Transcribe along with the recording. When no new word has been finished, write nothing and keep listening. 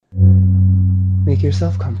Make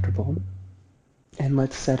yourself comfortable, and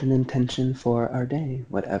let's set an intention for our day,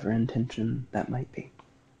 whatever intention that might be.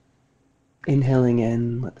 Inhaling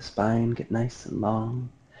in, let the spine get nice and long.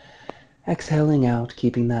 Exhaling out,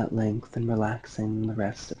 keeping that length and relaxing the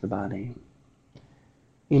rest of the body.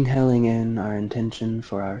 Inhaling in our intention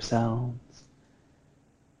for ourselves.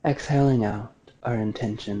 Exhaling out our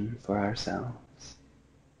intention for ourselves.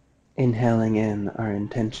 Inhaling in our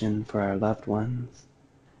intention for our loved ones.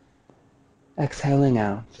 Exhaling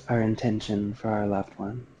out our intention for our loved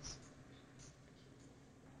ones.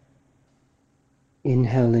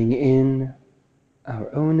 Inhaling in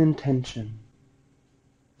our own intention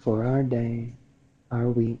for our day, our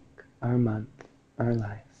week, our month, our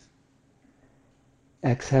life.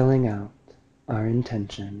 Exhaling out our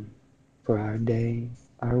intention for our day,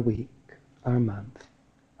 our week, our month,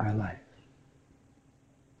 our life.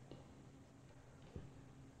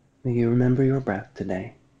 May you remember your breath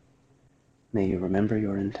today. May you remember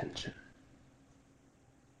your intention.